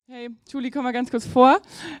Hey, Julie, komm mal ganz kurz vor.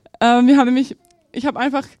 Ich habe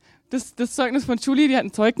einfach das Zeugnis von Julie, die hat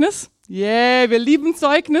ein Zeugnis. Yeah, wir lieben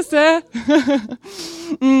Zeugnisse.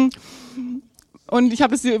 Und ich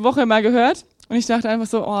habe es die Woche mal gehört und ich dachte einfach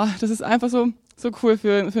so, oh, das ist einfach so cool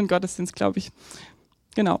für einen Gottesdienst, glaube ich.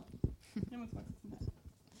 Genau.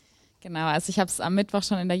 Genau, also ich habe es am Mittwoch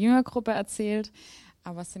schon in der Jüngergruppe erzählt,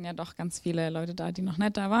 aber es sind ja doch ganz viele Leute da, die noch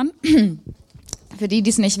nicht da waren. Für die, die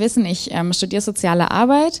es nicht wissen, ich studiere soziale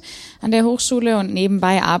Arbeit an der Hochschule und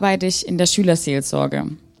nebenbei arbeite ich in der Schülerseelsorge.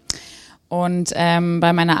 Und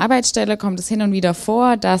bei meiner Arbeitsstelle kommt es hin und wieder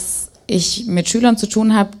vor, dass ich mit Schülern zu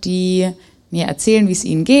tun habe, die mir erzählen, wie es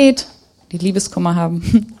ihnen geht, die Liebeskummer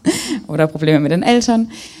haben oder Probleme mit den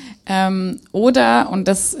Eltern. Oder, und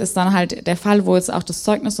das ist dann halt der Fall, wo jetzt auch das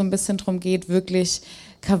Zeugnis so ein bisschen drum geht, wirklich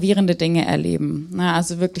gravierende Dinge erleben. Na,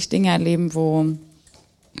 also wirklich Dinge erleben, wo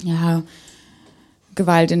ja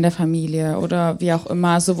Gewalt in der Familie oder wie auch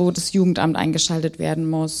immer, so wo das Jugendamt eingeschaltet werden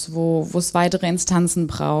muss, wo es weitere Instanzen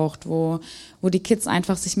braucht, wo die Kids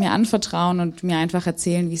einfach sich mir anvertrauen und mir einfach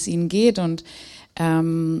erzählen, wie es ihnen geht. Und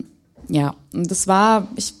ja, und das war,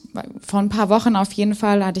 vor ein paar Wochen auf jeden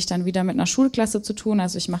Fall hatte ich dann wieder mit einer Schulklasse zu tun.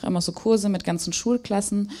 Also ich mache immer so Kurse mit ganzen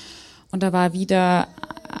Schulklassen. Und da war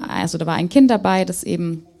ein Kind dabei, das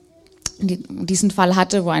eben diesen Fall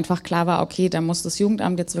hatte, wo einfach klar war, okay, da muss das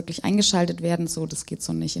Jugendamt jetzt wirklich eingeschaltet werden. So, das geht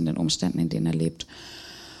so nicht in den Umständen, in denen er lebt.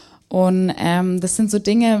 Und das sind so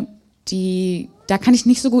Dinge, da kann ich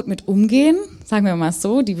nicht so gut mit umgehen, sagen wir mal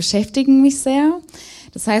so, die beschäftigen mich sehr.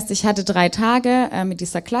 Das heißt, ich hatte 3 Tage mit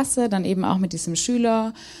dieser Klasse, dann eben auch mit diesem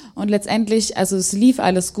Schüler und letztendlich, also es lief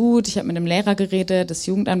alles gut, ich habe mit dem Lehrer geredet, das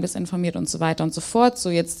Jugendamt ist informiert und so weiter und so fort.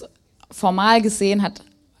 So jetzt formal gesehen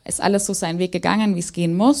ist alles so seinen Weg gegangen, wie es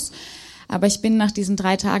gehen muss. Aber ich bin nach diesen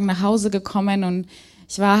 3 Tagen nach Hause gekommen und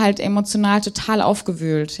ich war halt emotional total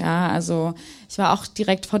aufgewühlt. Ja, also ich war auch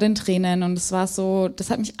direkt vor den Tränen und es war so, das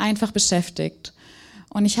hat mich einfach beschäftigt.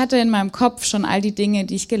 Und ich hatte in meinem Kopf schon all die Dinge,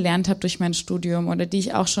 die ich gelernt habe durch mein Studium oder die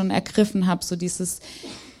ich auch schon ergriffen habe, so dieses,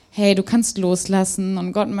 hey, du kannst loslassen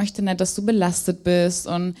und Gott möchte nicht, dass du belastet bist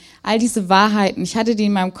und all diese Wahrheiten. Ich hatte die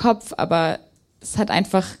in meinem Kopf, aber es hat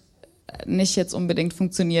einfach nicht jetzt unbedingt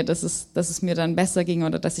funktioniert, dass es mir dann besser ging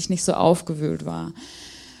oder dass ich nicht so aufgewühlt war.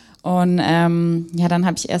 Und ja, dann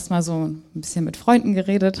habe ich erstmal so ein bisschen mit Freunden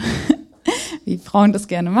geredet, wie Frauen das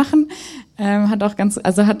gerne machen.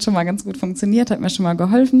 Hat schon mal ganz gut funktioniert, hat mir schon mal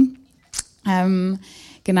geholfen.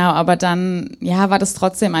 Genau, aber dann war das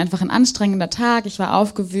trotzdem einfach ein anstrengender Tag. Ich war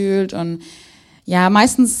aufgewühlt und ja,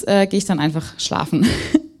 meistens gehe ich dann einfach schlafen.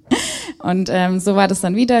 Und so war das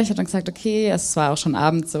dann wieder. Ich habe dann gesagt, okay, es war auch schon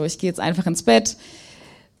Abend so, ich gehe jetzt einfach ins Bett.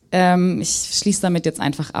 Ich schließe damit jetzt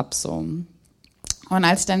einfach ab so. Und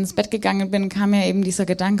als ich dann ins Bett gegangen bin, kam mir eben dieser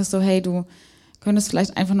Gedanke so, hey, du könntest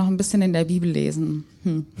vielleicht einfach noch ein bisschen in der Bibel lesen.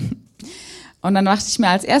 Und dann dachte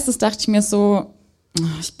ich mir so,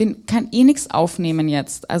 kann eh nichts aufnehmen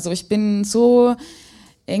jetzt. Also ich bin so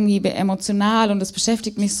irgendwie emotional und das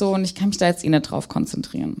beschäftigt mich so und ich kann mich da jetzt eh nicht drauf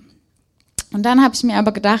konzentrieren. Und dann habe ich mir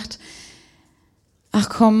aber gedacht, ach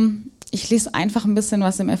komm, ich lese einfach ein bisschen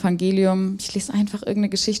was im Evangelium. Ich lese einfach irgendeine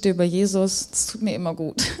Geschichte über Jesus. Das tut mir immer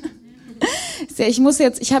gut.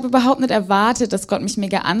 Ich habe überhaupt nicht erwartet, dass Gott mich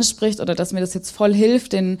mega anspricht oder dass mir das jetzt voll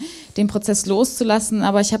hilft, den Prozess loszulassen.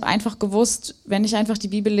 Aber ich habe einfach gewusst, wenn ich einfach die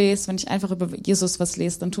Bibel lese, wenn ich einfach über Jesus was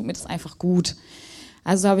lese, dann tut mir das einfach gut.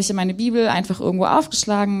 Also habe ich meine Bibel einfach irgendwo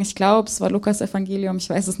aufgeschlagen. Ich glaube, es war Lukas Evangelium, ich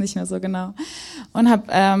weiß es nicht mehr so genau. Und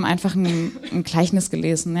habe einfach ein Gleichnis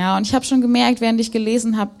gelesen. Ja. Und ich habe schon gemerkt, während ich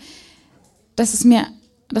gelesen habe,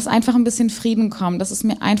 dass einfach ein bisschen Frieden kommt, dass es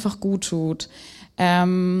mir einfach gut tut.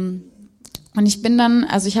 Und ich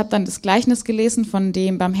habe dann das Gleichnis gelesen von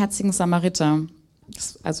dem barmherzigen Samariter.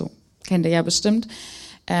 Kennt ihr ja bestimmt.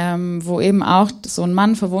 Wo eben auch so ein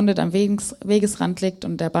Mann verwundet am Wegesrand liegt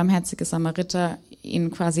und der barmherzige Samariter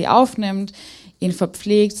ihn quasi aufnimmt, ihn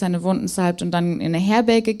verpflegt, seine Wunden salbt und dann in eine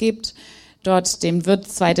Herberge gibt, dort dem Wirt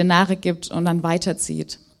 2 Denare gibt und dann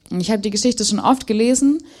weiterzieht. Und ich habe die Geschichte schon oft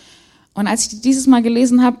gelesen und als ich die dieses Mal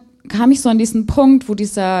gelesen habe, kam ich so an diesen Punkt, wo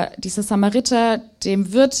dieser Samariter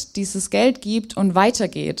dem Wirt dieses Geld gibt und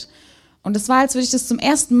weitergeht. Und es war, als würde ich das zum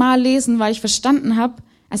ersten Mal lesen, weil ich verstanden habe,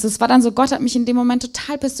 also es war dann so, Gott hat mich in dem Moment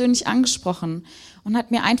total persönlich angesprochen und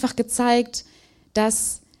hat mir einfach gezeigt,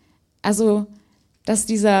 dass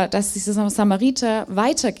dieser Samariter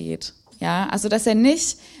weitergeht. Ja, also dass er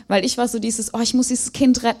nicht, weil ich war so dieses, ich muss dieses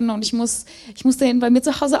Kind retten und ich muss den bei mir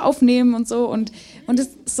zu Hause aufnehmen und so und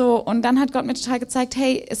dann hat Gott mir total gezeigt,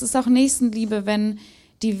 hey, es ist auch Nächstenliebe, wenn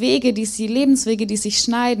die Lebenswege, die sich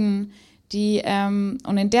schneiden,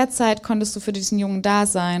 Und in der Zeit konntest du für diesen Jungen da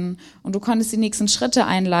sein und du konntest die nächsten Schritte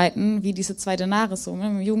einleiten, wie diese 2 Denare so, mit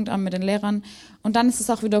dem Jugendamt, mit den Lehrern. Und dann ist es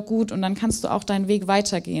auch wieder gut und dann kannst du auch deinen Weg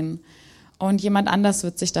weitergehen. Und jemand anders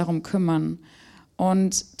wird sich darum kümmern.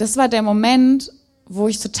 Und das war der Moment, wo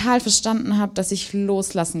ich total verstanden habe, dass ich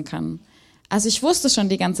loslassen kann. Also ich wusste schon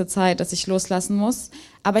die ganze Zeit, dass ich loslassen muss,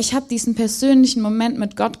 aber ich habe diesen persönlichen Moment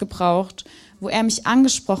mit Gott gebraucht, wo er mich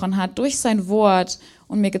angesprochen hat durch sein Wort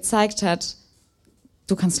und mir gezeigt hat,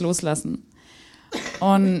 du kannst loslassen.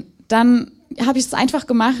 Und dann habe ich es einfach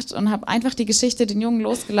gemacht und habe einfach die Geschichte den Jungen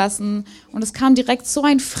losgelassen und es kam direkt so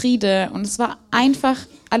ein Friede und es war einfach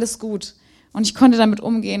alles gut. Und ich konnte damit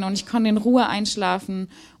umgehen und ich konnte in Ruhe einschlafen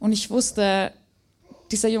und ich wusste,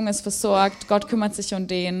 dieser Junge ist versorgt, Gott kümmert sich um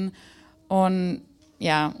den und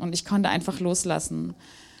ja, und ich konnte einfach loslassen.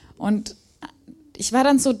 Und ich war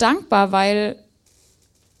dann so dankbar, weil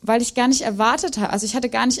ich gar nicht erwartet habe, also ich hatte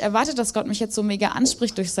gar nicht erwartet, dass Gott mich jetzt so mega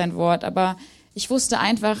anspricht durch sein Wort, aber ich wusste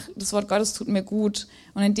einfach, das Wort Gottes tut mir gut.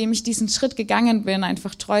 Und indem ich diesen Schritt gegangen bin,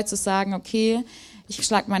 einfach treu zu sagen, okay, ich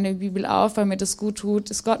schlage meine Bibel auf, weil mir das gut tut,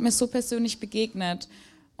 ist Gott mir so persönlich begegnet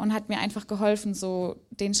und hat mir einfach geholfen, so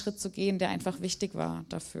den Schritt zu gehen, der einfach wichtig war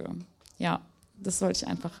dafür. Ja, das wollte ich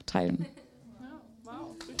einfach teilen. Ja,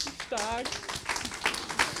 wow, richtig stark.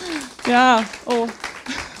 Ja, oh,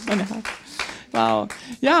 meine Hand. Wow.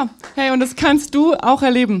 Ja, hey, und das kannst du auch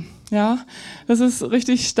erleben. Ja, das ist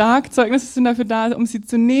richtig stark. Zeugnisse sind dafür da, um sie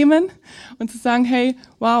zu nehmen und zu sagen, hey,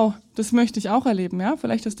 wow, das möchte ich auch erleben. Ja,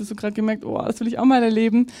 vielleicht hast du so gerade gemerkt, oh, das will ich auch mal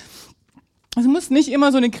erleben. Es muss nicht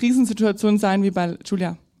immer so eine Krisensituation sein wie bei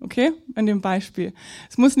Julia, okay? An dem Beispiel.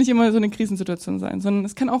 Es muss nicht immer so eine Krisensituation sein, sondern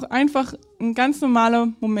es kann auch einfach ein ganz normaler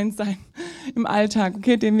Moment sein im Alltag,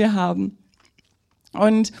 okay, den wir haben.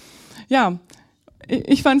 Und ja,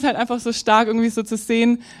 ich fand es halt einfach so stark, irgendwie so zu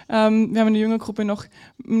sehen. Wir haben in der Jüngergruppe noch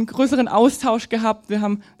einen größeren Austausch gehabt. Wir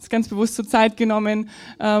haben uns ganz bewusst zur Zeit genommen,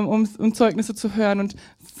 um Zeugnisse zu hören. Und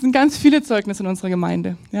es sind ganz viele Zeugnisse in unserer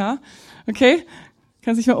Gemeinde. Ja, okay?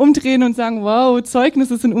 Kann sich mal umdrehen und sagen, wow,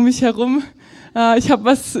 Zeugnisse sind um mich herum. Ich habe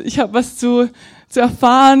was zu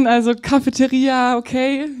erfahren. Also Cafeteria,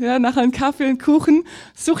 okay, ja, nachher einen Kaffee, einen Kuchen.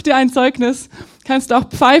 Such dir ein Zeugnis. Kannst du auch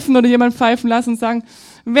pfeifen oder jemand pfeifen lassen und sagen,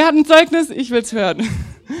 wer hat ein Zeugnis? Ich will's hören.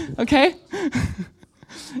 Okay?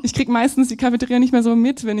 Ich krieg meistens die Cafeteria nicht mehr so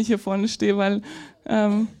mit, wenn ich hier vorne stehe, weil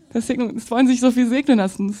das wollen sich so viel segnen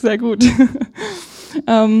lassen. Das ist sehr gut.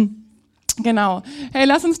 Genau. Hey,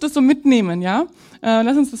 lass uns das so mitnehmen, ja?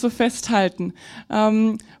 Lass uns das so festhalten.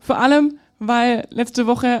 Vor allem, weil letzte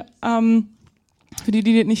Woche für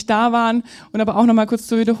die nicht da waren und aber auch nochmal kurz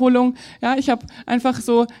zur Wiederholung. Ja, ich habe einfach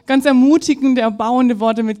so ganz ermutigende, erbauende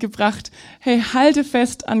Worte mitgebracht. Hey, halte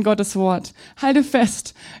fest an Gottes Wort. Halte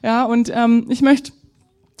fest. Ja, und ich möchte,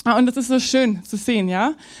 und das ist so schön zu sehen,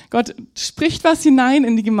 ja. Gott spricht was hinein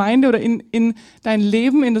in die Gemeinde oder in dein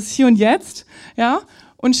Leben, in das Hier und Jetzt, ja.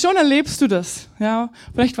 Und schon erlebst du das, ja.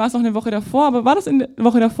 Vielleicht war es noch eine Woche davor, aber war das in der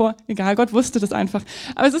Woche davor? Egal, Gott wusste das einfach.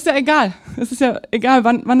 Aber es ist ja egal. Es ist ja egal,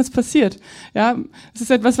 wann es passiert, ja. Es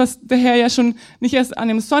ist etwas, was der Herr ja schon nicht erst an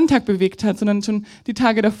dem Sonntag bewegt hat, sondern schon die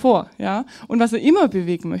Tage davor, ja. Und was er immer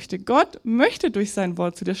bewegen möchte. Gott möchte durch sein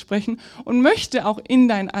Wort zu dir sprechen und möchte auch in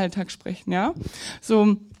deinen Alltag sprechen, ja.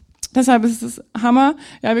 So. Deshalb ist es Hammer.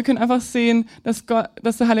 Ja, wir können einfach sehen, dass der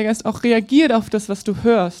Heilige Geist auch reagiert auf das, was du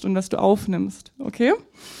hörst und was du aufnimmst. Okay?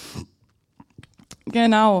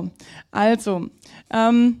 Genau. Also,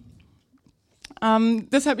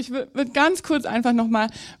 deshalb, ich würde ganz kurz einfach nochmal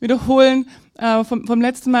wiederholen vom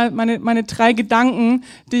letzten Mal meine 3 Gedanken,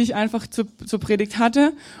 die ich einfach zur Predigt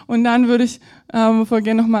hatte. Und dann würde ich voll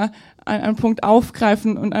gerne nochmal einen Punkt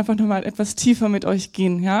aufgreifen und einfach nochmal etwas tiefer mit euch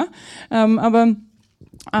gehen. Ja, aber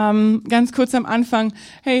ganz kurz am Anfang,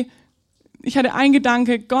 hey, ich hatte einen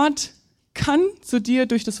Gedanke, Gott kann zu dir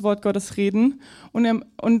durch das Wort Gottes reden und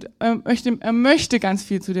er möchte ganz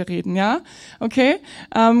viel zu dir reden, ja, okay,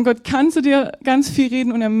 Gott kann zu dir ganz viel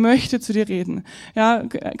reden und er möchte zu dir reden, ja,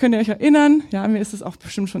 könnt ihr euch erinnern, ja, mir ist es auch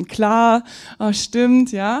bestimmt schon klar,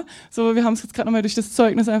 stimmt, ja, so, wir haben es jetzt gerade nochmal durch das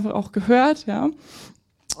Zeugnis einfach auch gehört, ja.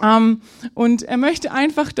 Und er möchte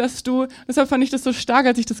einfach, dass du, deshalb fand ich das so stark,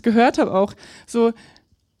 als ich das gehört habe auch, so,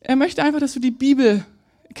 er möchte einfach, dass du die Bibel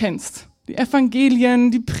kennst, die Evangelien,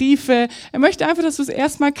 die Briefe. Er möchte einfach, dass du es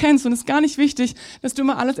erstmal kennst und es ist gar nicht wichtig, dass du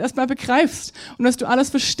immer alles erstmal begreifst und dass du alles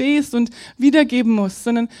verstehst und wiedergeben musst,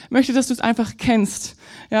 sondern möchte, dass du es einfach kennst.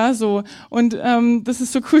 Ja, so. Und das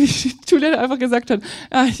ist so cool, wie Julia einfach gesagt hat,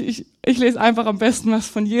 ja, ich lese einfach am besten was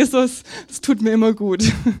von Jesus, das tut mir immer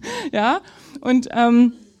gut. Ja, und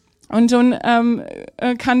Und schon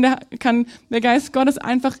kann der Geist Gottes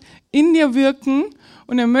einfach in dir wirken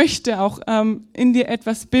und er möchte auch in dir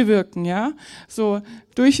etwas bewirken, ja, so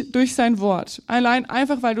durch sein Wort. Allein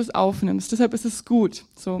einfach, weil du es aufnimmst. Deshalb ist es gut.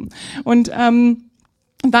 So. Und dann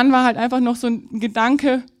war halt einfach noch so ein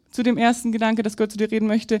Gedanke zu dem ersten Gedanke, dass Gott zu dir reden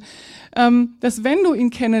möchte, dass wenn du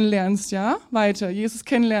ihn kennenlernst, ja, weiter, Jesus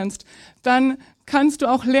kennenlernst, dann kannst du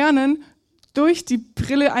auch lernen, durch die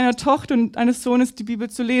Brille einer Tochter und eines Sohnes die Bibel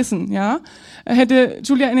zu lesen, ja. Hätte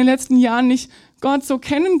Julia in den letzten Jahren nicht Gott so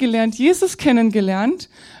kennengelernt, Jesus kennengelernt,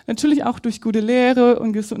 natürlich auch durch gute Lehre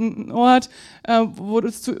und gesunden Ort,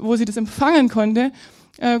 wo sie das empfangen konnte,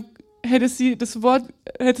 hätte sie das Wort,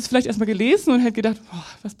 hätte es vielleicht erstmal gelesen und hätte gedacht, boah,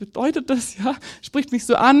 was bedeutet das, ja, spricht mich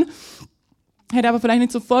so an, hätte aber vielleicht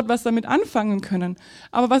nicht sofort was damit anfangen können.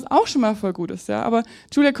 Aber was auch schon mal voll gut ist, ja. Aber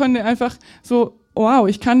Julia konnte einfach so, wow,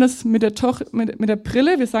 ich kann das mit der mit der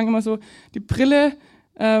Brille, wir sagen immer so, die Brille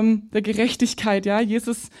der Gerechtigkeit, ja.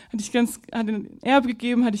 Jesus hat ein Erbe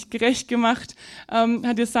gegeben, hat dich gerecht gemacht,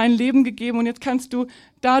 hat dir sein Leben gegeben und jetzt kannst du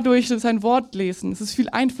dadurch sein Wort lesen. Es ist viel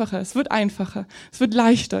einfacher, es wird einfacher, es wird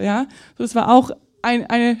leichter, ja. Das war auch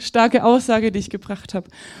eine starke Aussage, die ich gebracht habe.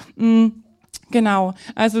 Genau,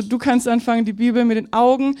 also du kannst anfangen, die Bibel mit den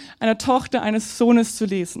Augen einer Tochter, eines Sohnes zu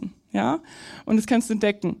lesen, ja. Und das kannst du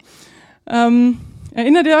entdecken.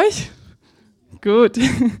 Erinnert ihr euch? Gut.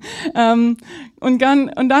 Und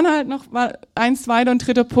dann halt noch ein zweiter und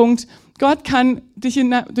dritter Punkt. Gott kann dich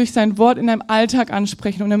durch sein Wort in deinem Alltag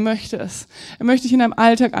ansprechen und er möchte es. Er möchte dich in deinem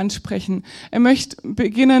Alltag ansprechen. Er möchte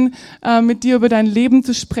beginnen, mit dir über dein Leben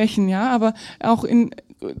zu sprechen, ja. Aber auch ein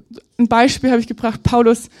Beispiel habe ich gebracht,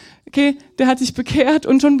 Paulus, okay, der hat sich bekehrt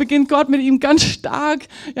und schon beginnt Gott mit ihm ganz stark,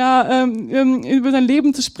 ja, über sein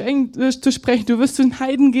Leben zu sprechen. Du wirst zu den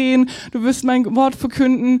Heiden gehen, du wirst mein Wort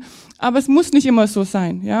verkünden, aber es muss nicht immer so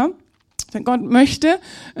sein, ja. Gott möchte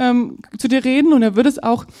zu dir reden und er wird es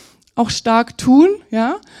auch stark tun,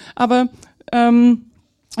 ja, aber in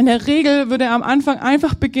der Regel würde er am Anfang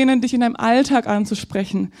einfach beginnen, dich in deinem Alltag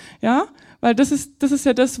anzusprechen, ja, weil das ist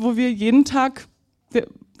ja das, wo wir jeden Tag,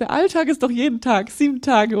 der Alltag ist doch jeden Tag, 7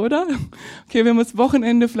 Tage, oder? Okay, wenn wir das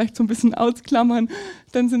Wochenende vielleicht so ein bisschen ausklammern,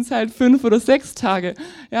 dann sind es halt 5 oder 6 Tage,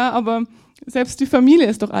 ja, aber selbst die Familie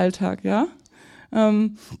ist doch Alltag, ja.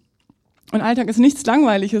 Und Alltag ist nichts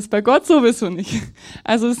Langweiliges, bei Gott sowieso nicht.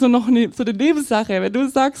 Also es ist nur noch so eine Nebensache. Wenn du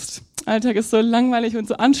sagst, Alltag ist so langweilig und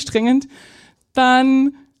so anstrengend,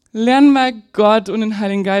 dann lernen wir Gott und den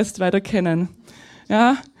Heiligen Geist weiter kennen.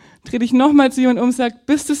 Ja, dreh dich nochmal zu jemandem um und sag,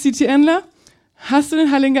 bist du CTNler? Hast du den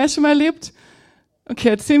Heiligen Geist schon mal erlebt? Okay,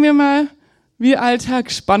 erzähl mir mal, wie Alltag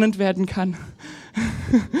spannend werden kann.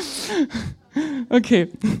 Okay,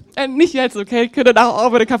 nicht jetzt, okay? Könnt ihr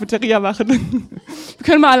auch bei der Cafeteria machen. Wir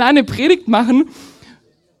können mal alleine Predigt machen.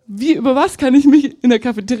 Über was kann ich mich in der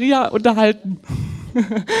Cafeteria unterhalten?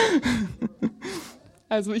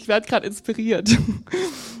 Also ich werde gerade inspiriert.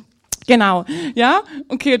 Genau, ja,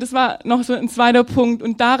 okay, das war noch so ein zweiter Punkt.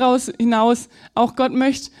 Und daraus hinaus, auch Gott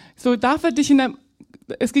möchte, so darf er dich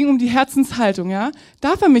es ging um die Herzenshaltung, ja.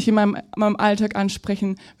 Darf er mich in meinem Alltag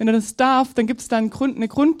ansprechen? Wenn er das darf, dann gibt es da eine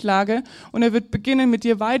Grundlage und er wird beginnen, mit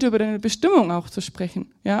dir weiter über deine Bestimmung auch zu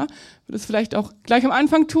sprechen, ja. Wird es vielleicht auch gleich am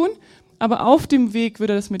Anfang tun, aber auf dem Weg wird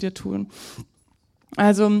er das mit dir tun.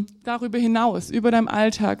 Also darüber hinaus, über deinem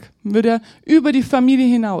Alltag, wird er über die Familie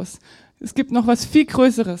hinaus. Es gibt noch was viel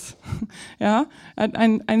Größeres. Ja, er hat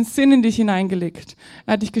einen Sinn in dich hineingelegt.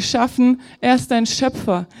 Er hat dich geschaffen. Er ist dein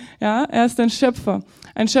Schöpfer. Ja, er ist dein Schöpfer.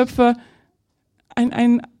 Ein Schöpfer,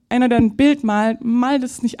 einer, der ein Bild malt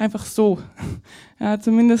es nicht einfach so. Ja,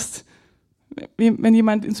 zumindest, wenn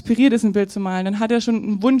jemand inspiriert ist, ein Bild zu malen, dann hat er schon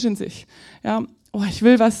einen Wunsch in sich. Ja, oh, ich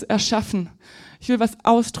will was erschaffen. Ich will was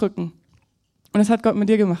ausdrücken. Und das hat Gott mit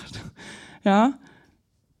dir gemacht. Ja,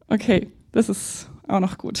 okay, das ist auch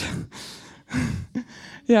noch gut.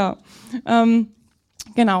 Ja,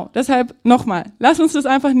 genau. Deshalb nochmal, lass uns das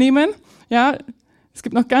einfach nehmen. Ja, es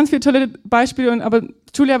gibt noch ganz viele tolle Beispiele, aber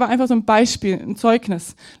Julia war einfach so ein Beispiel, ein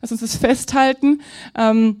Zeugnis. Lass uns das festhalten,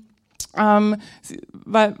 weil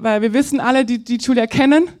wir wissen alle, die Julia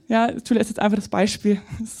kennen. Ja, Julia ist jetzt einfach das Beispiel.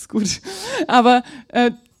 Das ist gut. Aber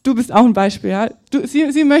du bist auch ein Beispiel. Ja,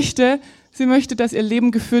 sie möchte, dass ihr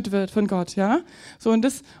Leben geführt wird von Gott, ja. So und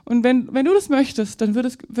wenn du das möchtest, dann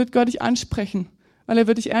wird Gott dich ansprechen, weil er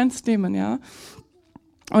wird dich ernst nehmen, ja.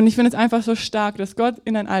 Und ich finde es einfach so stark, dass Gott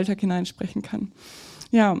in deinen Alltag hineinsprechen kann.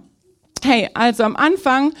 Ja. Hey, also am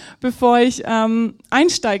Anfang, bevor ich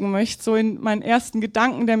einsteigen möchte, so in meinen ersten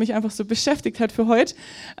Gedanken, der mich einfach so beschäftigt hat für heute,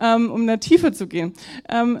 um da tiefer zu gehen,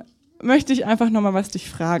 möchte ich einfach nochmal was dich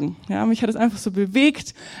fragen. Ja, mich hat es einfach so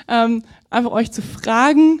bewegt, einfach euch zu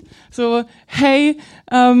fragen, so, hey,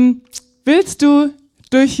 willst du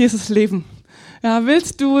durch Jesus leben? Ja,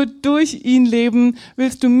 willst du durch ihn leben?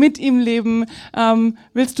 Willst du mit ihm leben?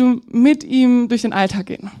 Willst du mit ihm durch den Alltag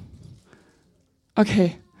gehen?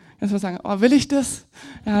 Okay, jetzt mal sagen, oh, will ich das?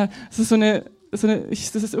 Ja, das ist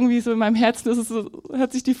das ist irgendwie so in meinem Herzen,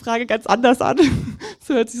 hört sich die Frage ganz anders an.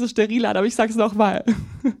 So hört sich so steril an, aber ich sag's nochmal.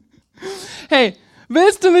 Hey,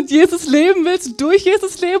 willst du mit Jesus leben? Willst du durch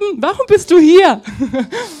Jesus leben? Warum bist du hier?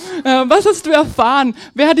 Was hast du erfahren?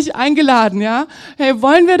 Wer hat dich eingeladen? Ja, hey,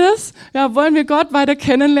 wollen wir das? Ja, wollen wir Gott weiter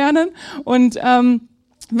kennenlernen? Und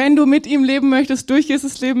wenn du mit ihm leben möchtest, durch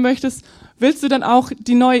Jesus leben möchtest, willst du dann auch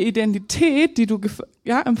die neue Identität, die du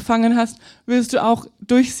empfangen hast, willst du auch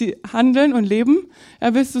durch sie handeln und leben?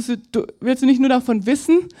 Ja, willst du nicht nur davon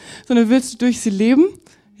wissen, sondern willst du durch sie leben?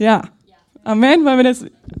 Ja. Amen. Wollen wir das?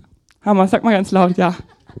 Hammer, sag mal ganz laut, ja.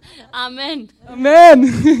 Amen.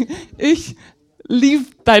 Amen. Ich liebe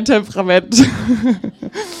dein Temperament.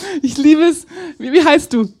 Ich liebe es. Wie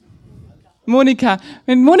heißt du? Monika.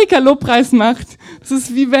 Wenn Monika Lobpreis macht, das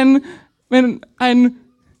ist wie wenn ein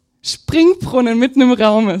Springbrunnen mitten im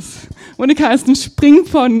Raum ist. Monika ist ein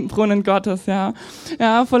Springbrunnen Gottes, ja.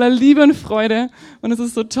 Ja, voller Liebe und Freude. Und es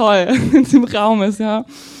ist so toll, wenn es im Raum ist, ja.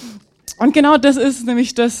 Und genau das ist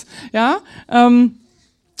nämlich das, ja. Weil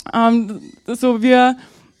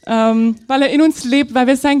er in uns lebt, weil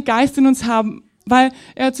wir seinen Geist in uns haben, weil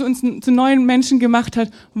er zu neuen Menschen gemacht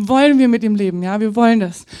hat, wollen wir mit ihm leben, ja, wir wollen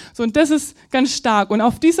das. So, und das ist ganz stark. Und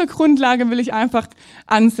auf dieser Grundlage will ich einfach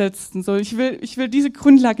ansetzen. So, ich will diese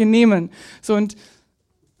Grundlage nehmen. So, und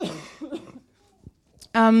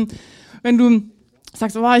wenn du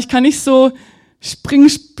sagst, oh, ich kann nicht so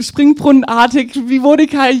springbrunnenartig wie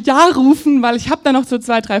Monika ja rufen, weil ich habe da noch so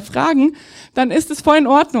 2, 3 Fragen, dann ist es voll in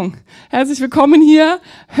Ordnung. Herzlich willkommen hier,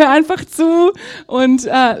 hör einfach zu und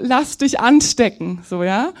lass dich anstecken, so,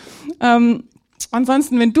 ja.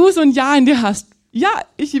 Ansonsten, wenn du so ein Ja in dir hast, ja,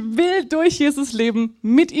 ich will durch Jesus leben,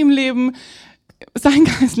 mit ihm leben, sein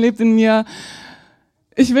Geist lebt in mir,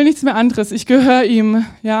 ich will nichts mehr anderes, ich gehöre ihm,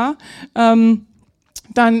 ja, dann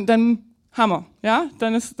Hammer, ja,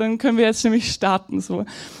 dann können wir jetzt nämlich starten, so.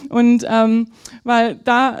 Und weil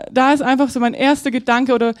da ist einfach so mein erster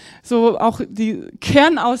Gedanke oder so auch die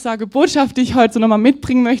Kernaussage, Botschaft, die ich heute so nochmal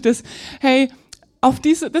mitbringen möchte, ist, hey,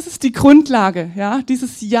 das ist die Grundlage, ja,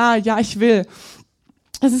 dieses Ja, ich will.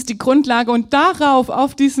 Das ist die Grundlage und darauf,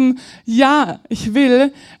 auf diesem Ja, ich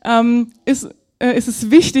will, ist es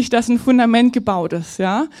wichtig, dass ein Fundament gebaut ist,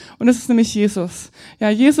 ja? Und das ist nämlich Jesus. Ja,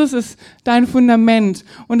 Jesus ist dein Fundament.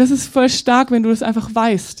 Und das ist voll stark, wenn du das einfach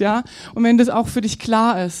weißt, ja? Und wenn das auch für dich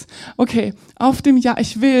klar ist. Okay, auf dem Ja,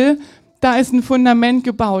 ich will, da ist ein Fundament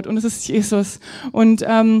gebaut und es ist Jesus. Und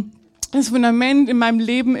das Fundament in meinem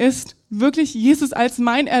Leben ist wirklich Jesus als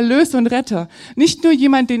mein Erlöser und Retter. Nicht nur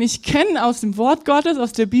jemand, den ich kenne aus dem Wort Gottes,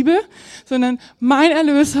 aus der Bibel, sondern mein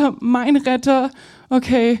Erlöser, mein Retter.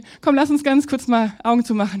 Okay, komm, lass uns ganz kurz mal Augen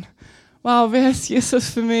zumachen. Wow, wer ist Jesus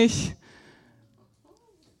für mich?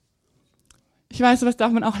 Ich weiß, was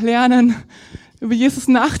darf man auch lernen, über Jesus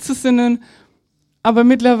nachzusinnen, aber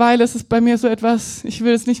mittlerweile ist es bei mir so etwas, ich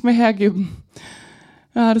will es nicht mehr hergeben.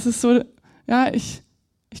 Ja, das ist so, ja, ich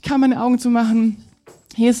kann meine Augen zumachen.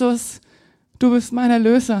 Jesus, du bist mein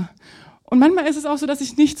Erlöser. Und manchmal ist es auch so, dass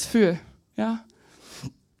ich nichts fühle, ja.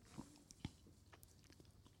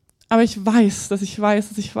 Aber ich weiß, dass ich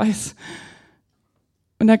weiß.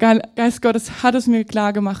 Und der Geist Gottes hat es mir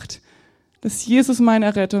klar gemacht, dass Jesus mein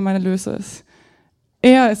Erretter und mein Erlöser ist.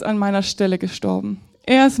 Er ist an meiner Stelle gestorben.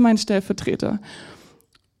 Er ist mein Stellvertreter.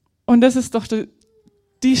 Und das ist doch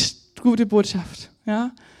die gute Botschaft.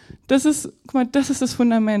 Ja? Das ist das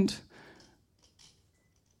Fundament,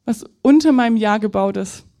 was unter meinem Ja gebaut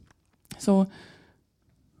ist. So.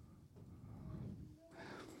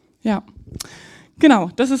 Ja. Genau,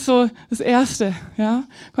 das ist so das Erste, ja.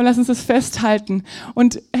 Komm, lass uns das festhalten.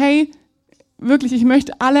 Und hey, wirklich, ich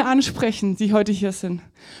möchte alle ansprechen, die heute hier sind.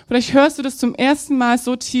 Vielleicht hörst du das zum ersten Mal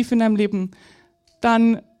so tief in deinem Leben.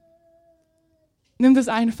 Dann nimm das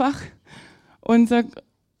einfach und sag,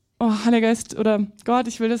 oh, Heiliger Geist oder Gott,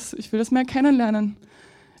 ich will das mehr kennenlernen.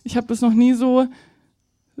 Ich habe das noch nie so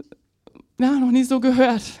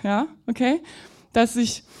gehört, ja, okay? Dass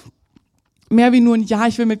ich mehr wie nur ein Ja,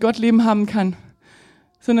 ich will mit Gott leben haben kann.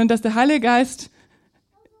 Sondern dass der Heilige Geist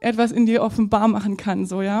etwas in dir offenbar machen kann,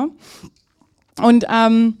 so, ja. Und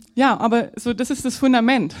aber so, das ist das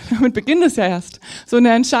Fundament. Damit beginnt es ja erst. So ein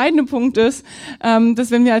entscheidender Punkt ist,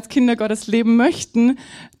 dass wenn wir als Kinder Gottes leben möchten,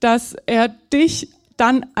 dass er dich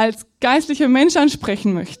dann als geistlicher Mensch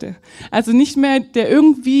ansprechen möchte. Also nicht mehr der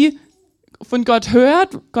irgendwie von Gott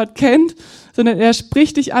hört, Gott kennt, sondern er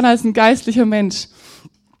spricht dich an als ein geistlicher Mensch.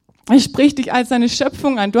 Er spricht dich als seine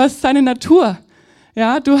Schöpfung an. Du hast seine Natur.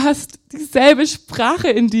 Ja, du hast dieselbe Sprache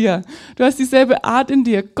in dir. Du hast dieselbe Art in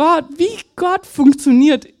dir. Wie Gott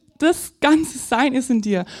funktioniert, das ganze Sein ist in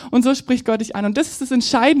dir. Und so spricht Gott dich an. Und das ist das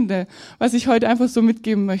Entscheidende, was ich heute einfach so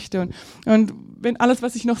mitgeben möchte. Und wenn alles,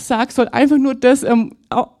 was ich noch sage, soll einfach nur das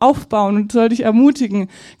aufbauen und soll dich ermutigen.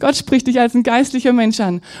 Gott spricht dich als ein geistlicher Mensch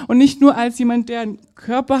an. Und nicht nur als jemand, der einen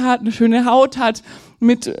Körper hat, eine schöne Haut hat,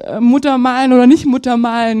 mit Muttermalen oder nicht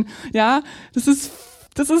Muttermalen. Ja, das ist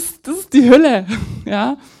die Hölle.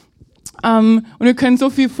 Ja. Und wir können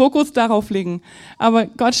so viel Fokus darauf legen. Aber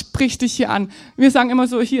Gott spricht dich hier an. Wir sagen immer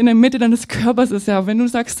so, hier in der Mitte deines Körpers ist ja, wenn du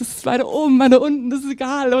sagst, das ist weiter oben, weiter unten, das ist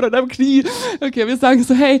egal, oder deinem Knie. Okay, wir sagen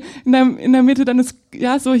so, hey, in der Mitte deines,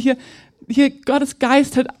 ja, so hier, Gottes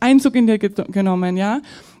Geist hat Einzug in dir genommen, ja.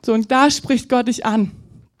 So, und da spricht Gott dich an.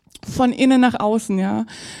 Von innen nach außen, ja.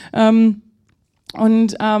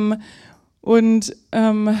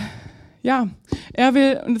 Ja, er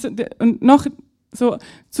will, und noch so,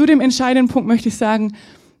 zu dem entscheidenden Punkt möchte ich sagen,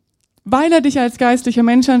 weil er dich als geistlicher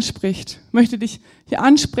Mensch anspricht, möchte dich hier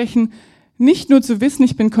ansprechen, nicht nur zu wissen,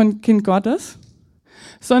 ich bin Kind Gottes,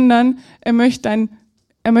 sondern er möchte dein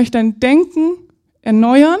Denken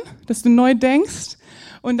erneuern, dass du neu denkst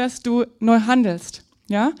und dass du neu handelst,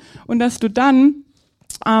 ja, und dass du dann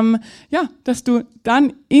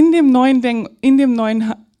in dem neuen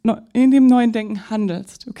Denken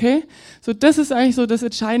handelst, okay? So, das ist eigentlich so das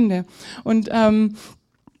Entscheidende. Und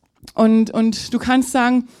du kannst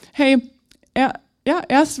sagen, hey,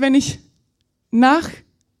 erst wenn ich nach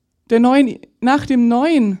dem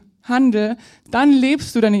Neuen handle, dann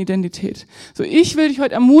lebst du deine Identität. So, ich will dich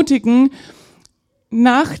heute ermutigen,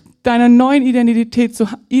 nach deiner neuen Identität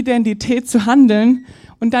zu handeln,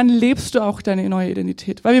 und dann lebst du auch deine neue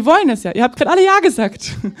Identität. Weil wir wollen es ja. Ihr habt gerade alle Ja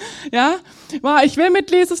gesagt. Ja? Wow, ich will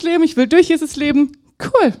mit Jesus leben, ich will durch Jesus leben.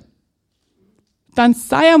 Cool. Dann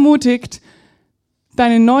sei ermutigt,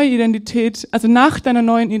 deine neue Identität, also nach deiner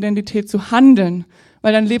neuen Identität zu handeln.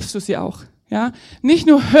 Weil dann lebst du sie auch. Ja? Nicht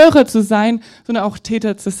nur Hörer zu sein, sondern auch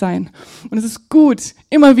Täter zu sein. Und es ist gut,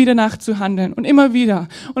 immer wieder nachzuhandeln. Und immer wieder.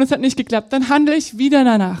 Und es hat nicht geklappt. Dann handle ich wieder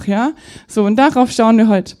danach. Ja? So, und darauf schauen wir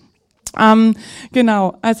heute.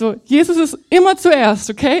 Genau, also Jesus ist immer zuerst,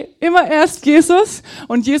 okay? Immer erst Jesus,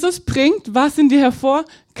 und Jesus bringt was in dir hervor?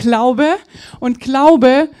 Glaube, und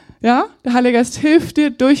Glaube, ja, der Heilige Geist hilft dir,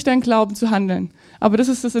 durch deinen Glauben zu handeln. Aber das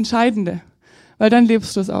ist das Entscheidende, weil dann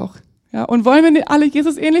lebst du es auch. Ja, und wollen wir alle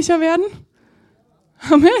Jesus ähnlicher werden?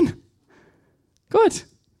 Amen. Gut,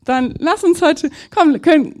 dann lass uns heute, wir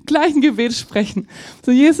können gleich ein Gebet sprechen.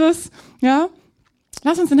 So, Jesus, ja,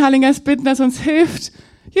 lass uns den Heiligen Geist bitten, dass er uns hilft,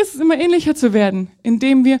 Jesus immer ähnlicher zu werden,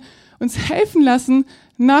 indem wir uns helfen lassen,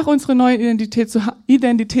 nach unserer neuen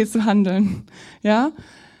Identität zu handeln. Ja?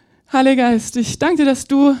 Heiliger Geist, ich danke dir, dass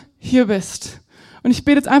du hier bist. Und ich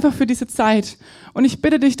bete jetzt einfach für diese Zeit. Und ich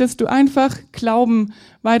bitte dich, dass du einfach Glauben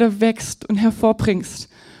weiter wächst und hervorbringst.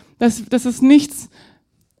 Dass es nichts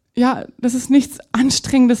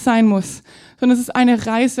Anstrengendes sein muss, sondern es ist eine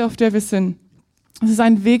Reise, auf der wir sind. Es ist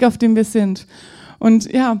ein Weg, auf dem wir sind.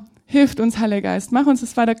 Und ja, hilft uns, Heiliger Geist. Mach uns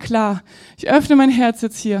das weiter klar. Ich öffne mein Herz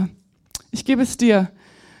jetzt hier. Ich gebe es dir.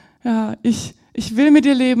 Ja, ich will mit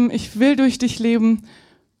dir leben. Ich will durch dich leben.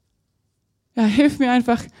 Ja, hilf mir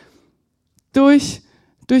einfach, durch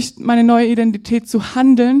meine neue Identität zu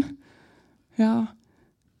handeln. Ja,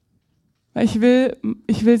 weil ich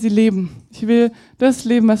will sie leben. Ich will das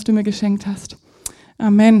leben, was du mir geschenkt hast.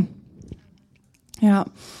 Amen. Ja.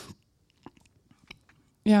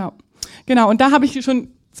 Ja, genau. Und da habe ich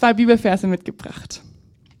schon 2 Bibelverse mitgebracht.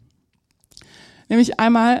 Nämlich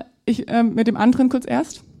einmal, mit dem anderen kurz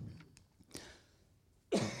erst.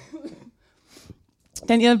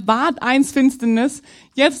 Denn ihr wart einst Finsternis,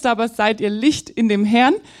 jetzt aber seid ihr Licht in dem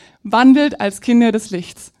Herrn, wandelt als Kinder des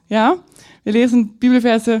Lichts. Ja? Wir lesen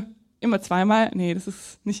Bibelverse immer 2-mal. Nee, das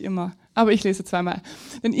ist nicht immer. Aber ich lese 2-mal.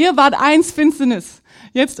 Denn ihr wart einst Finsternis,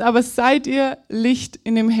 jetzt aber seid ihr Licht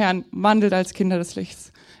in dem Herrn, wandelt als Kinder des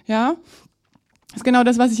Lichts. Ja? Das ist genau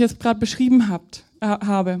das, was ich jetzt gerade beschrieben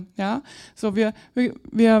habe. Ja? So,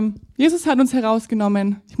 Jesus hat uns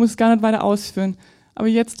herausgenommen. Ich muss es gar nicht weiter ausführen. Aber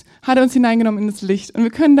jetzt hat er uns hineingenommen in das Licht. Und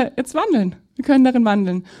wir können da jetzt wandeln. Wir können darin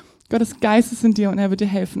wandeln. Gottes Geist ist in dir und er wird dir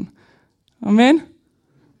helfen. Amen?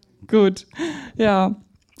 Gut. Ja.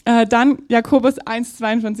 Dann Jakobus 1,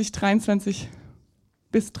 22, 23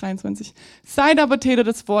 bis 23. Seid aber Täter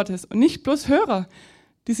des Wortes und nicht bloß Hörer,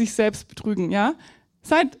 die sich selbst betrügen. Ja?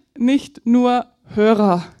 Seid nicht nur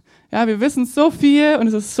Hörer. Ja, wir wissen so viel und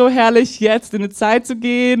es ist so herrlich, jetzt in eine Zeit zu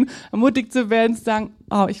gehen, ermutigt zu werden, zu sagen,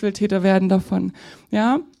 oh, ich will Täter werden davon.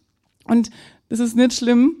 Ja? Und es ist nicht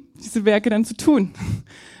schlimm, diese Werke dann zu tun,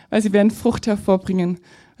 weil sie werden Frucht hervorbringen.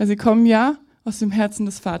 Weil sie kommen ja aus dem Herzen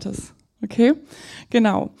des Vaters. Okay?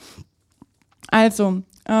 Genau. Also,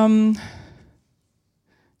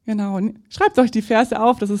 genau. Schreibt euch die Verse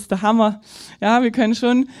auf, das ist der Hammer. Ja, wir können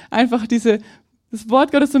schon einfach das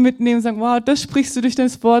Wort Gottes so mitnehmen und sagen, wow, das sprichst du durch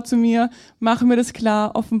das Wort zu mir, mach mir das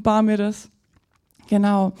klar, offenbar mir das.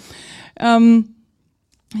 Genau.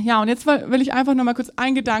 Ja, und jetzt will ich einfach nochmal kurz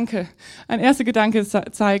ein erster Gedanke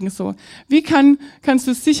zeigen, so. Wie kannst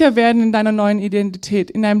du sicher werden in deiner neuen Identität,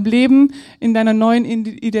 in deinem Leben, in deiner neuen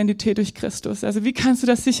Identität durch Christus? Also wie kannst du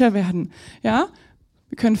das sicher werden? Ja?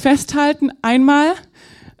 Wir können festhalten, einmal,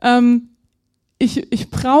 ich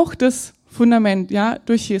brauche das Fundament, ja,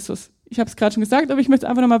 durch Jesus. Ich habe es gerade schon gesagt, aber ich möchte es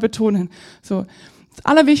einfach nochmal betonen. So. Das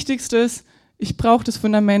Allerwichtigste ist, ich brauche das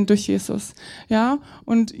Fundament durch Jesus, ja,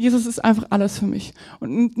 und Jesus ist einfach alles für mich.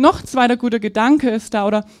 Und noch zweiter guter Gedanke ist da,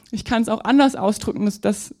 oder ich kann es auch anders ausdrücken,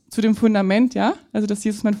 dass zu dem Fundament, ja, also dass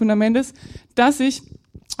Jesus mein Fundament ist, dass ich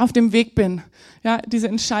auf dem Weg bin, ja, diese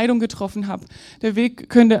Entscheidung getroffen habe. Der Weg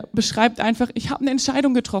beschreibt einfach, ich habe eine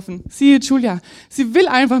Entscheidung getroffen. Siehe Julia, sie will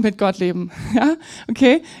einfach mit Gott leben, ja,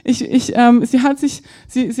 okay.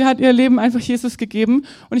 Sie hat ihr Leben einfach Jesus gegeben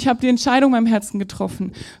und ich habe die Entscheidung in meinem Herzen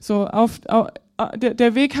getroffen. So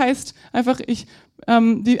der Weg heißt einfach,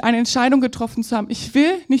 eine Entscheidung getroffen zu haben. Ich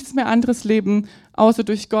will nichts mehr anderes leben, außer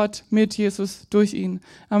durch Gott, mit Jesus, durch ihn.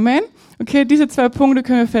 Amen. Okay, diese 2 Punkte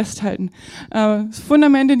können wir festhalten. Das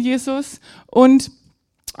Fundament in Jesus und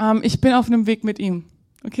ich bin auf einem Weg mit ihm.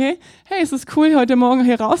 Okay? Hey, es ist cool, heute Morgen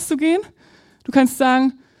hier rauszugehen. Du kannst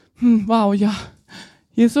sagen, wow, ja,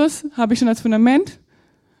 Jesus habe ich schon als Fundament.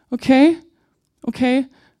 Okay,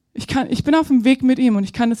 ich bin auf dem Weg mit ihm und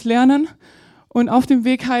ich kann es lernen. Und auf dem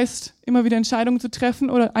Weg heißt, immer wieder Entscheidungen zu treffen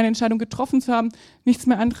oder eine Entscheidung getroffen zu haben, nichts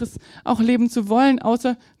mehr anderes auch leben zu wollen,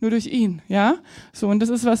 außer nur durch ihn, ja? So, und das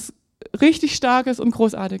ist was richtig Starkes und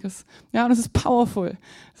Großartiges, ja? Und es ist powerful,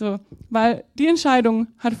 so, weil die Entscheidung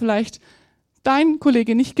hat vielleicht dein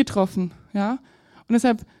Kollege nicht getroffen, ja? Und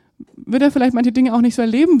deshalb wird er vielleicht manche Dinge auch nicht so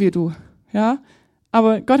erleben wie du, ja?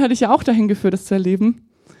 Aber Gott hat dich ja auch dahin geführt, das zu erleben,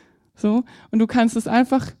 so. Und du kannst es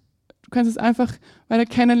einfach weiter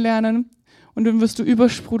kennenlernen. Und dann wirst du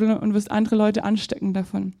übersprudeln und wirst andere Leute anstecken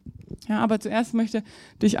davon. Ja, aber zuerst möchte ich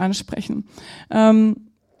dich ansprechen. Ganz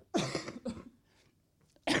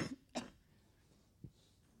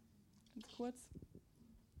kurz.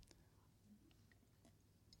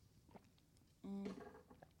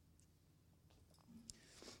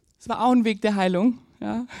 Es war auch ein Weg der Heilung.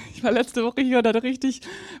 Ja, ich war letzte Woche hier und hatte richtig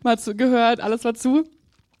mal gehört, alles war zu.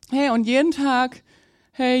 Hey, und jeden Tag,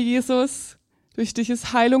 hey Jesus, durch dich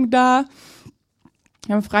ist Heilung da.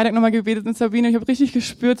 Wir haben Freitag nochmal gebetet in Sabine. Ich habe richtig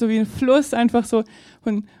gespürt, so wie ein Fluss einfach so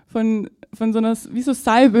von so einer, wie so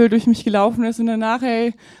Salböl durch mich gelaufen ist. Und danach,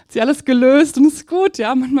 hey, hat sich alles gelöst und es ist gut.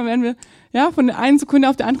 Ja, manchmal werden wir, ja, von der einen Sekunde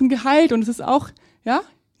auf der anderen geheilt. Und es ist auch, ja,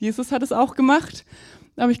 Jesus hat es auch gemacht.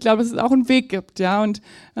 Aber ich glaube, dass es auch einen Weg gibt, ja. Und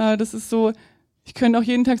das ist so, ich könnte auch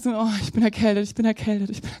jeden Tag sagen, oh, ich bin erkältet.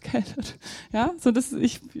 Ja, so das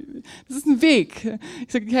ist ein Weg.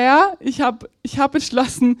 Ich sage, ja, ich hab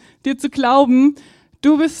beschlossen, dir zu glauben,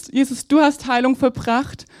 Jesus, du hast Heilung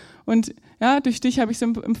vollbracht und ja, durch dich habe ich es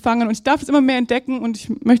empfangen und ich darf es immer mehr entdecken und ich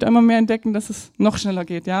möchte immer mehr entdecken, dass es noch schneller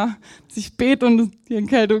geht, ja. Dass ich bete und die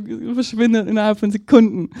Erkältung verschwindet innerhalb von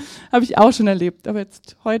Sekunden. Habe ich auch schon erlebt, aber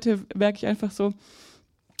jetzt heute merke ich einfach so,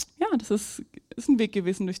 ja, das ist ein Weg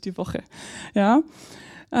gewesen durch die Woche, ja.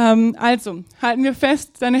 Also, halten wir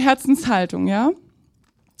fest, deine Herzenshaltung, ja.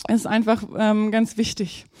 Das ist einfach ganz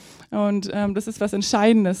wichtig. Und das ist was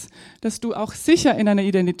Entscheidendes, dass du auch sicher in deiner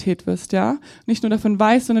Identität wirst, ja. Nicht nur davon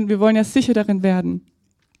weißt, sondern wir wollen ja sicher darin werden.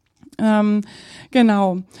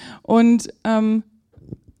 Genau. Und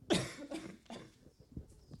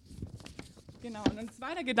genau. Und ein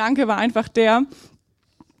zweiter Gedanke war einfach der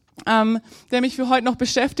mich für heute noch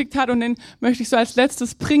beschäftigt hat und den möchte ich so als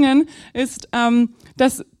letztes bringen, ist,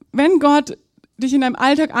 dass wenn Gott dich in deinem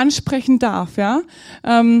Alltag ansprechen darf, ja,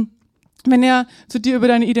 wenn er zu dir über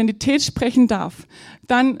deine Identität sprechen darf,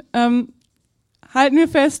 dann halten wir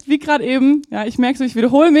fest, wie gerade eben, ja, ich merke so, ich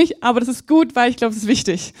wiederhole mich, aber das ist gut, weil ich glaube, es ist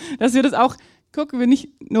wichtig, dass wir das auch, wir nicht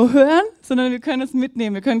nur hören, sondern wir können es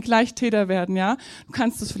mitnehmen, wir können gleich Täter werden, ja. Du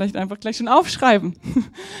kannst es vielleicht einfach gleich schon aufschreiben,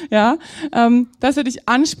 ja, dass er dich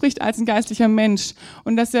anspricht als ein geistlicher Mensch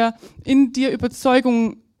und dass er in dir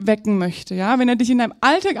Überzeugung wecken möchte, ja. Wenn er dich in deinem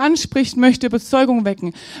Alltag anspricht, möchte er Überzeugung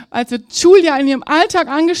wecken. Als er Julia in ihrem Alltag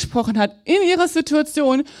angesprochen hat, in ihrer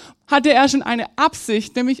Situation, hatte er schon eine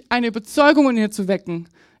Absicht, nämlich eine Überzeugung in ihr zu wecken,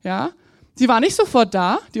 ja. Sie war nicht sofort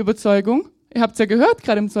da, die Überzeugung, Ihr habt es ja gehört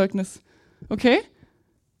gerade im Zeugnis. Okay?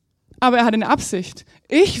 Aber er hat eine Absicht.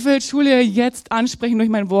 Ich will Schule jetzt ansprechen durch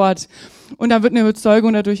mein Wort. Und da wird eine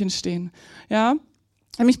Überzeugung dadurch entstehen. Ja?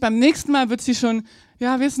 Nämlich beim nächsten Mal wird sie schon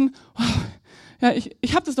wissen,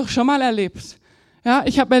 ich habe das doch schon mal erlebt. Ja,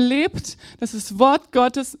 ich habe erlebt, dass das Wort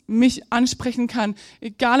Gottes mich ansprechen kann,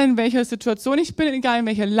 egal in welcher Situation ich bin, egal in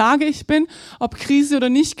welcher Lage ich bin, ob Krise oder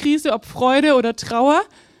nicht Krise, ob Freude oder Trauer.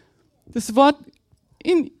 Das Wort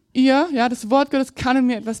in ihr, das Wort Gottes kann in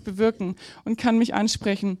mir etwas bewirken und kann mich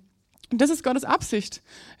ansprechen. Und das ist Gottes Absicht.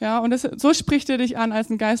 Ja, und so spricht er dich an als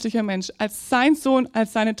ein geistlicher Mensch, als sein Sohn,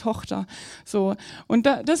 als seine Tochter. So. Und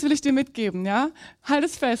das will ich dir mitgeben, ja. Halt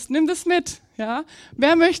es fest, nimm das mit, ja.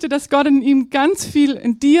 Wer möchte, dass Gott in ihm ganz viel,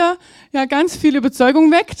 in dir, ganz viel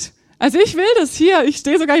Überzeugung weckt? Also ich will das hier, ich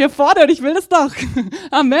stehe sogar hier vorne und ich will das doch.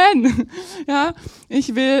 Amen. Ja,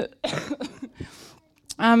 ich will,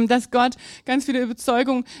 dass Gott ganz viele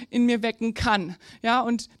Überzeugung in mir wecken kann. Ja,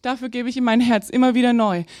 und dafür gebe ich ihm mein Herz immer wieder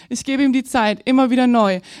neu. Ich gebe ihm die Zeit immer wieder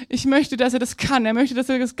neu. Ich möchte, dass er das kann. Er möchte, dass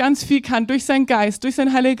er das ganz viel kann durch seinen Geist, durch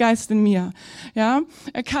seinen Heiligen Geist in mir. Ja,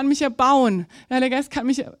 er kann mich erbauen. Der Heilige Geist kann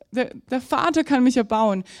mich, der Vater kann mich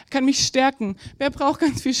erbauen. Er kann mich stärken. Wer braucht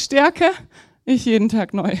ganz viel Stärke? Ich jeden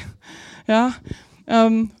Tag neu. Ja,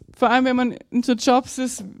 vor allem, wenn man in so Jobs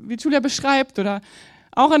ist, wie Julia beschreibt, oder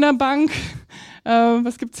auch an der Bank.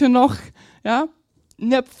 Was gibt's hier noch? Ja, in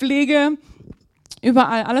der Pflege,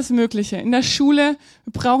 überall, alles Mögliche. In der Schule,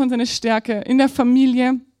 wir brauchen seine Stärke. In der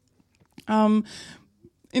Familie,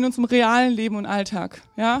 in unserem realen Leben und Alltag.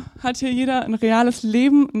 Ja, hat hier jeder ein reales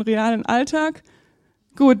Leben, einen realen Alltag?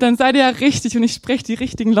 Gut, dann seid ihr ja richtig und ich spreche die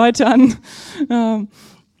richtigen Leute an.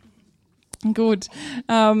 Gut.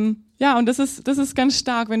 Ja, und das ist ganz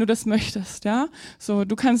stark, wenn du das möchtest, ja. So,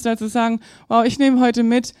 du kannst dazu sagen, wow, ich nehme heute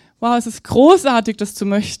mit, wow, es ist großartig, das zu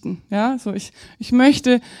möchten, ja. So, ich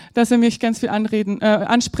möchte, dass er mich ganz viel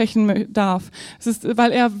ansprechen darf. Es ist,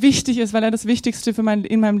 weil er wichtig ist, weil er das Wichtigste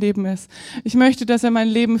in meinem Leben ist. Ich möchte, dass er mein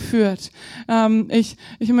Leben führt. Ich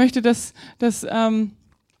möchte, dass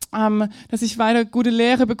ich weiter gute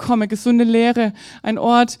Lehre bekomme, gesunde Lehre, ein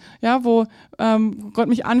Ort, ja, wo Gott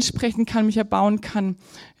mich ansprechen kann, mich erbauen kann.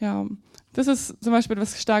 Ja, das ist zum Beispiel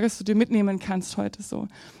etwas Starkes, du dir mitnehmen kannst heute so,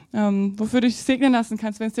 wofür du dich segnen lassen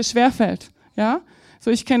kannst, wenn es dir schwerfällt. Ja, so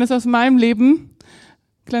ich kenne das aus meinem Leben,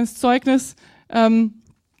 kleines Zeugnis,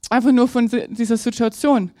 einfach nur von dieser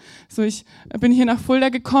Situation. So ich bin hier nach Fulda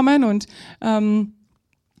gekommen und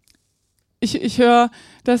ich höre,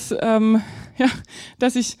 dass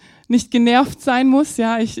ich nicht genervt sein muss,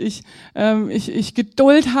 ja, ich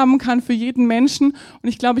Geduld haben kann für jeden Menschen und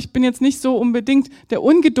ich glaube, ich bin jetzt nicht so unbedingt der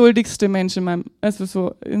ungeduldigste Mensch in meinem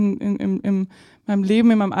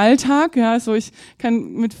Leben, in meinem Alltag, ja, so ich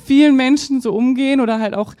kann mit vielen Menschen so umgehen oder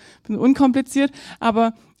halt auch bin unkompliziert,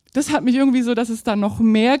 aber das hat mich irgendwie so, dass es da noch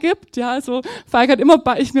mehr gibt, ja, so Falk hat immer,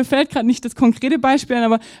 mir fällt gerade nicht das konkrete Beispiel an,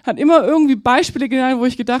 aber hat immer irgendwie Beispiele genannt, wo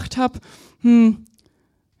ich gedacht habe,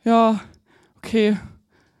 ja, okay,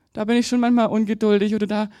 da bin ich schon manchmal ungeduldig oder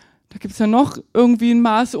da gibt's ja noch irgendwie ein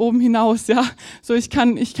Maß oben hinaus, ja. So, ich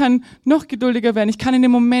kann noch geduldiger werden. Ich kann in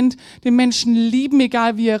dem Moment den Menschen lieben,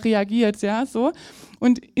 egal wie er reagiert, ja, so.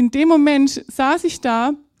 Und in dem Moment saß ich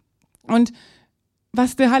da und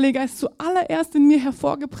was der Heilige Geist zuallererst in mir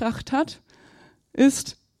hervorgebracht hat,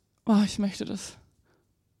 ist, oh, ich möchte das.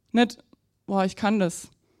 Nicht, boah, ich kann das.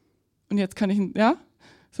 Und jetzt kann ich, ja,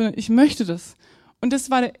 sondern ich möchte das. Und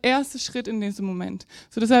das war der erste Schritt in diesem Moment.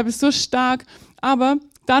 So, deshalb ist es so stark. Aber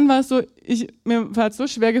dann war es so, mir ist so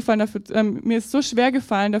schwer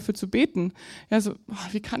gefallen, dafür zu beten. Ja, so,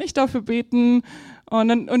 wie kann ich dafür beten?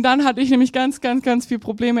 Und dann hatte ich nämlich ganz, ganz, ganz viele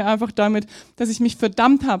Probleme einfach damit, dass ich mich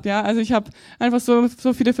verdammt habe. Ja, also ich habe einfach so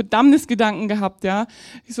viele Verdammnisgedanken gehabt. Ja,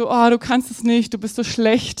 ich so, oh, du kannst es nicht, du bist so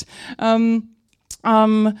schlecht.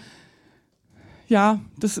 Ja,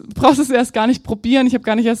 das brauchst du erst gar nicht probieren. Ich habe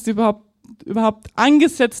gar nicht erst überhaupt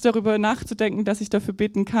angesetzt, darüber nachzudenken, dass ich dafür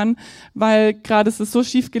beten kann, weil gerade ist es so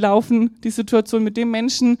schief gelaufen, die Situation mit dem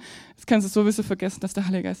Menschen, das kannst du sowieso vergessen, dass der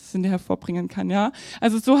Heilige Geist es in dir hervorbringen kann, ja.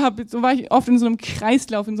 Also so war ich oft in so einem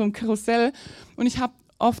Kreislauf, in so einem Karussell und ich habe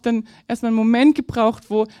oft dann erstmal einen Moment gebraucht,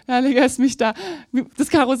 wo der Heilige Geist mich da, das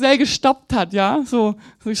Karussell gestoppt hat, ja, so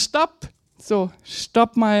stopp. So,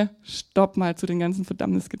 stopp mal zu den ganzen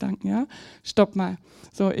Verdammnisgedanken, ja? Stopp mal.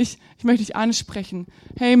 So, ich möchte dich ansprechen.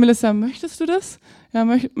 Hey Melissa, möchtest du das? Ja,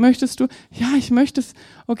 möchtest du? Ja, ich möchte es.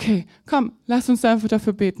 Okay, komm, lass uns einfach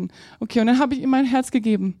dafür beten. Okay, und dann habe ich ihm mein Herz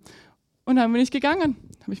gegeben. Und dann bin ich gegangen.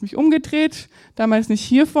 Habe ich mich umgedreht, damals nicht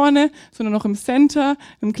hier vorne, sondern noch im Center,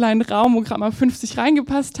 im kleinen Raum, wo gerade mal 50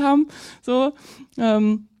 reingepasst haben. So,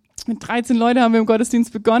 mit 13 Leuten haben wir im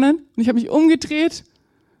Gottesdienst begonnen. Und ich habe mich umgedreht.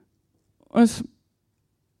 Und es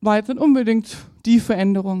war jetzt nicht unbedingt die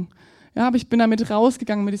Veränderung. Ja, aber ich bin damit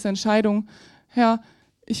rausgegangen mit dieser Entscheidung. Herr,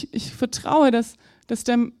 ich vertraue, dass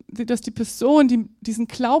die Person, die diesen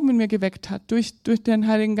Glauben in mir geweckt hat, durch den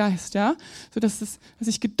Heiligen Geist, ja, so dass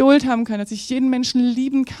ich Geduld haben kann, dass ich jeden Menschen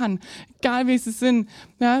lieben kann, egal wie sie sind,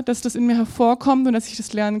 ja, dass das in mir hervorkommt und dass ich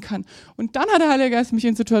das lernen kann. Und dann hat der Heilige Geist mich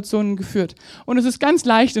in Situationen geführt. Und es ist ganz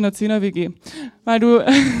leicht in der 10er-WG, weil du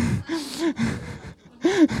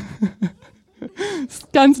es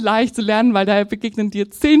ist ganz leicht zu lernen, weil da begegnen dir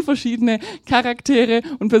 10 verschiedene Charaktere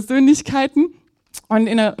und Persönlichkeiten. Und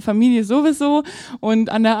in der Familie sowieso und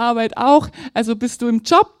an der Arbeit auch. Also bist du im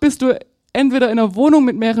Job, bist du entweder in einer Wohnung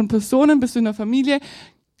mit mehreren Personen, bist du in der Familie.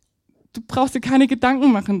 Du brauchst dir keine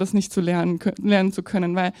Gedanken machen, das nicht zu lernen zu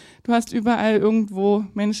können, weil du hast überall irgendwo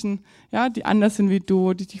Menschen, ja, die anders sind wie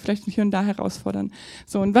du, die dich vielleicht hier und da herausfordern.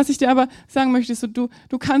 So, und was ich dir aber sagen möchte, ist so, du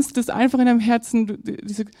kannst das einfach in deinem Herzen,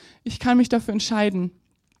 ich kann mich dafür entscheiden.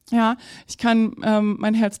 Ja, ich kann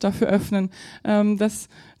mein Herz dafür öffnen, dass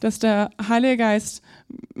der Heilige Geist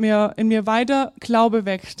in mir weiter Glaube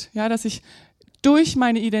weckt, ja, dass ich durch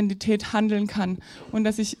meine Identität handeln kann und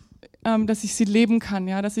dass ich sie leben kann,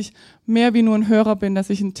 ja, dass ich mehr wie nur ein Hörer bin, dass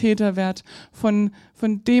ich ein Täter werde von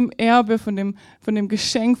dem Erbe, von dem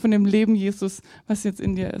Geschenk, von dem Leben Jesus, was jetzt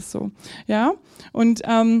in dir ist, so, ja, und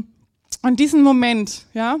diesen Moment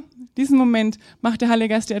macht der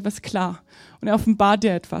Heilige Geist dir etwas klar. Und er offenbart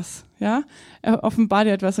dir etwas, ja? Er offenbart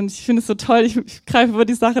dir etwas. Und ich finde es so toll, ich greife über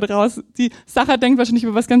die Sache raus. Die Sache denkt wahrscheinlich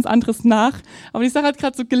über was ganz anderes nach. Aber die Sache hat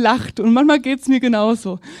gerade so gelacht. Und manchmal geht's mir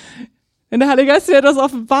genauso. Wenn der Heilige Geist mir etwas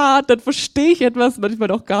offenbart, dann verstehe ich etwas, manchmal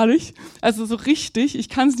doch gar nicht. Also so richtig. Ich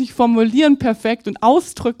kann es nicht formulieren perfekt und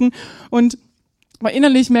ausdrücken. Aber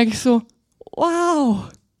innerlich merke ich so,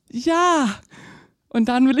 wow, ja. Und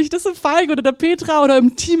dann will ich das im Falk oder der Petra oder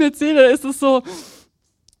im Team erzählen, da ist es so,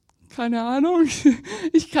 keine Ahnung,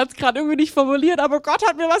 ich kann es gerade irgendwie nicht formulieren, aber Gott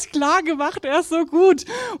hat mir was klar gemacht, er ist so gut.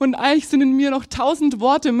 Und eigentlich sind in mir noch 1000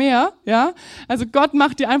 Worte mehr, ja. Also Gott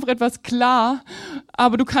macht dir einfach etwas klar,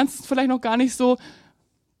 aber du kannst es vielleicht noch gar nicht so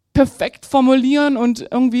perfekt formulieren und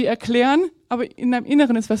irgendwie erklären, aber in deinem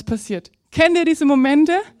Inneren ist was passiert. Kennt ihr diese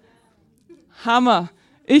Momente? Hammer.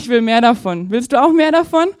 Ich will mehr davon. Willst du auch mehr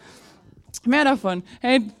davon? Mehr davon.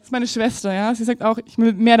 Hey, das ist meine Schwester, ja. Sie sagt auch, ich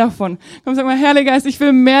will mehr davon. Komm, sag mal, Heiliger Geist, ich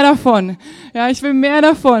will mehr davon. Ja, ich will mehr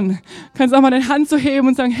davon. Du kannst auch mal deine Hand so heben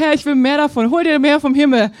und sagen, Herr, ich will mehr davon. Hol dir mehr vom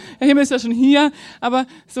Himmel. Der Himmel ist ja schon hier, aber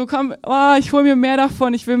so komm, ich hol mir mehr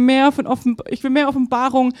davon. Ich will mehr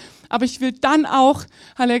Offenbarung, aber ich will dann auch,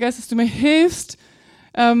 Heiliger Geist, dass du mir hilfst,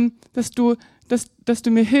 dass du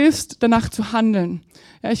mir hilfst, danach zu handeln.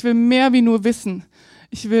 Ja, ich will mehr wie nur wissen.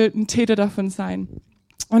 Ich will ein Täter davon sein.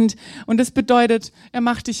 Und das bedeutet, er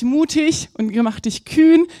macht dich mutig und er macht dich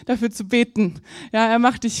kühn, dafür zu beten. Ja, er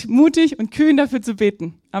macht dich mutig und kühn, dafür zu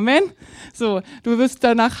beten. Amen? So, du wirst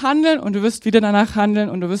danach handeln und du wirst wieder danach handeln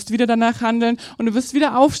und du wirst wieder danach handeln und du wirst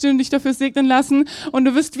wieder aufstehen und dich dafür segnen lassen und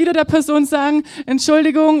du wirst wieder der Person sagen,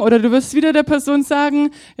 Entschuldigung, oder du wirst wieder der Person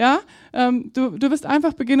sagen, ja, du wirst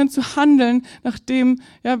einfach beginnen zu handeln, nachdem,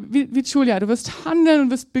 ja, wie Julia, du wirst handeln und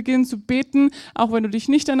wirst beginnen zu beten, auch wenn du dich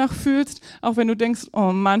nicht danach fühlst, auch wenn du denkst,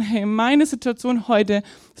 oh Mann, hey, meine Situation heute,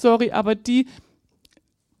 sorry, aber die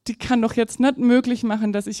kann doch jetzt nicht möglich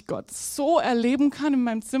machen, dass ich Gott so erleben kann in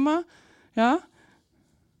meinem Zimmer, ja?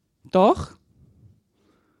 Doch.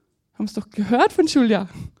 Haben es doch gehört von Julia.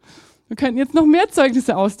 Wir könnten jetzt noch mehr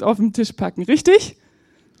Zeugnisse auf den Tisch packen, richtig?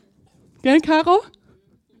 Gell, Caro?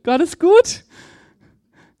 Gott ist gut.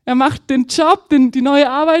 Er macht den Job, die neue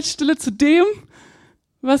Arbeitsstelle zu dem,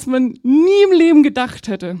 was man nie im Leben gedacht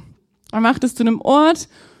hätte. Er macht es zu einem Ort,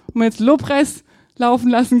 wo man jetzt Lobpreis laufen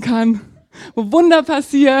lassen kann, wo Wunder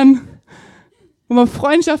passieren, wo man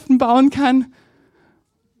Freundschaften bauen kann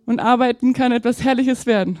und arbeiten kann, etwas Herrliches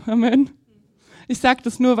werden. Amen. Ich sage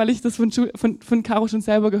das nur, weil ich das von Caro schon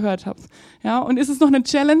selber gehört habe. Ja, und ist es noch eine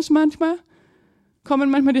Challenge manchmal? Kommen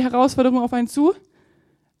manchmal die Herausforderungen auf einen zu?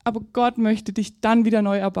 Aber Gott möchte dich dann wieder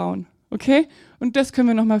neu erbauen. Okay? Und das können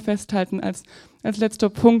wir nochmal festhalten als letzter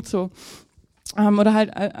Punkt so. Oder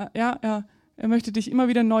halt, er möchte dich immer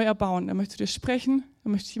wieder neu erbauen. Er möchte dir sprechen,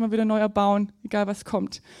 er möchte dich immer wieder neu erbauen, egal was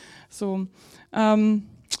kommt. So,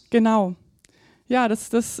 genau. Ja,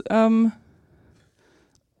 das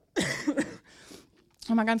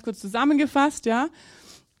nochmal ganz kurz zusammengefasst, ja.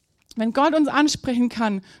 Wenn Gott uns ansprechen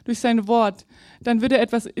kann durch sein Wort, dann wird er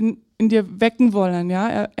etwas in dir wecken wollen,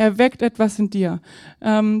 ja. Er weckt etwas in dir.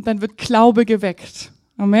 Dann wird Glaube geweckt.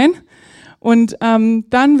 Amen. Und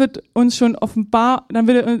dann wird uns schon dann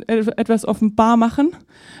wird er etwas offenbar machen,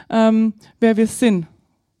 wer wir sind.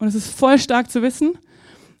 Und es ist voll stark zu wissen,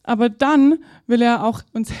 aber dann will er auch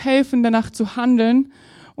uns helfen, danach zu handeln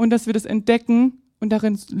und dass wir das entdecken und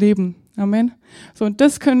darin leben. Amen. So, und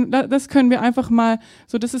das können wir einfach mal,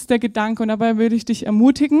 so, das ist der Gedanke und dabei will ich dich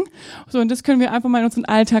ermutigen. So, und das können wir einfach mal in unseren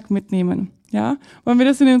Alltag mitnehmen. Ja? Wollen wir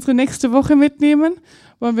das in unsere nächste Woche mitnehmen?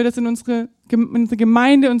 Wollen wir das in unsere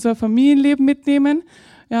Gemeinde, unser Familienleben mitnehmen?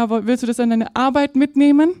 Ja, willst du das an deine Arbeit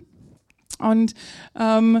mitnehmen? Und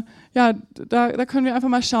da können wir einfach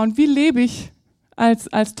mal schauen, wie lebe ich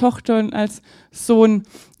als Tochter und als Sohn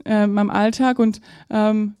in meinem Alltag und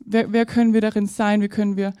wer können wir darin sein? Wie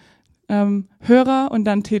können wir Hörer und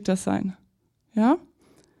dann Täter sein? Ja?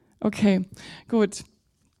 Okay, gut.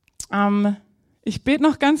 Ich bete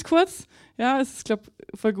noch ganz kurz. Ja, es ist, glaube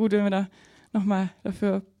ich, voll gut, wenn wir da nochmal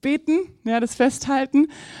dafür beten, ja, das festhalten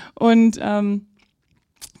und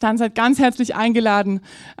dann seid ganz herzlich eingeladen,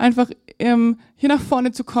 einfach hier nach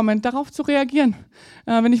vorne zu kommen, darauf zu reagieren.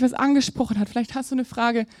 Wenn dich was angesprochen hat, vielleicht hast du eine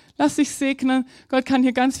Frage, lass dich segnen. Gott kann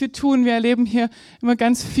hier ganz viel tun. Wir erleben hier immer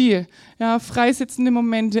ganz viel. Ja, freisetzende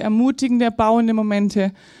Momente, ermutigende, erbauende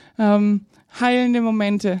Momente, heilende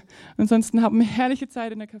Momente. Ansonsten haben wir herrliche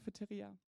Zeit in der Cafeteria.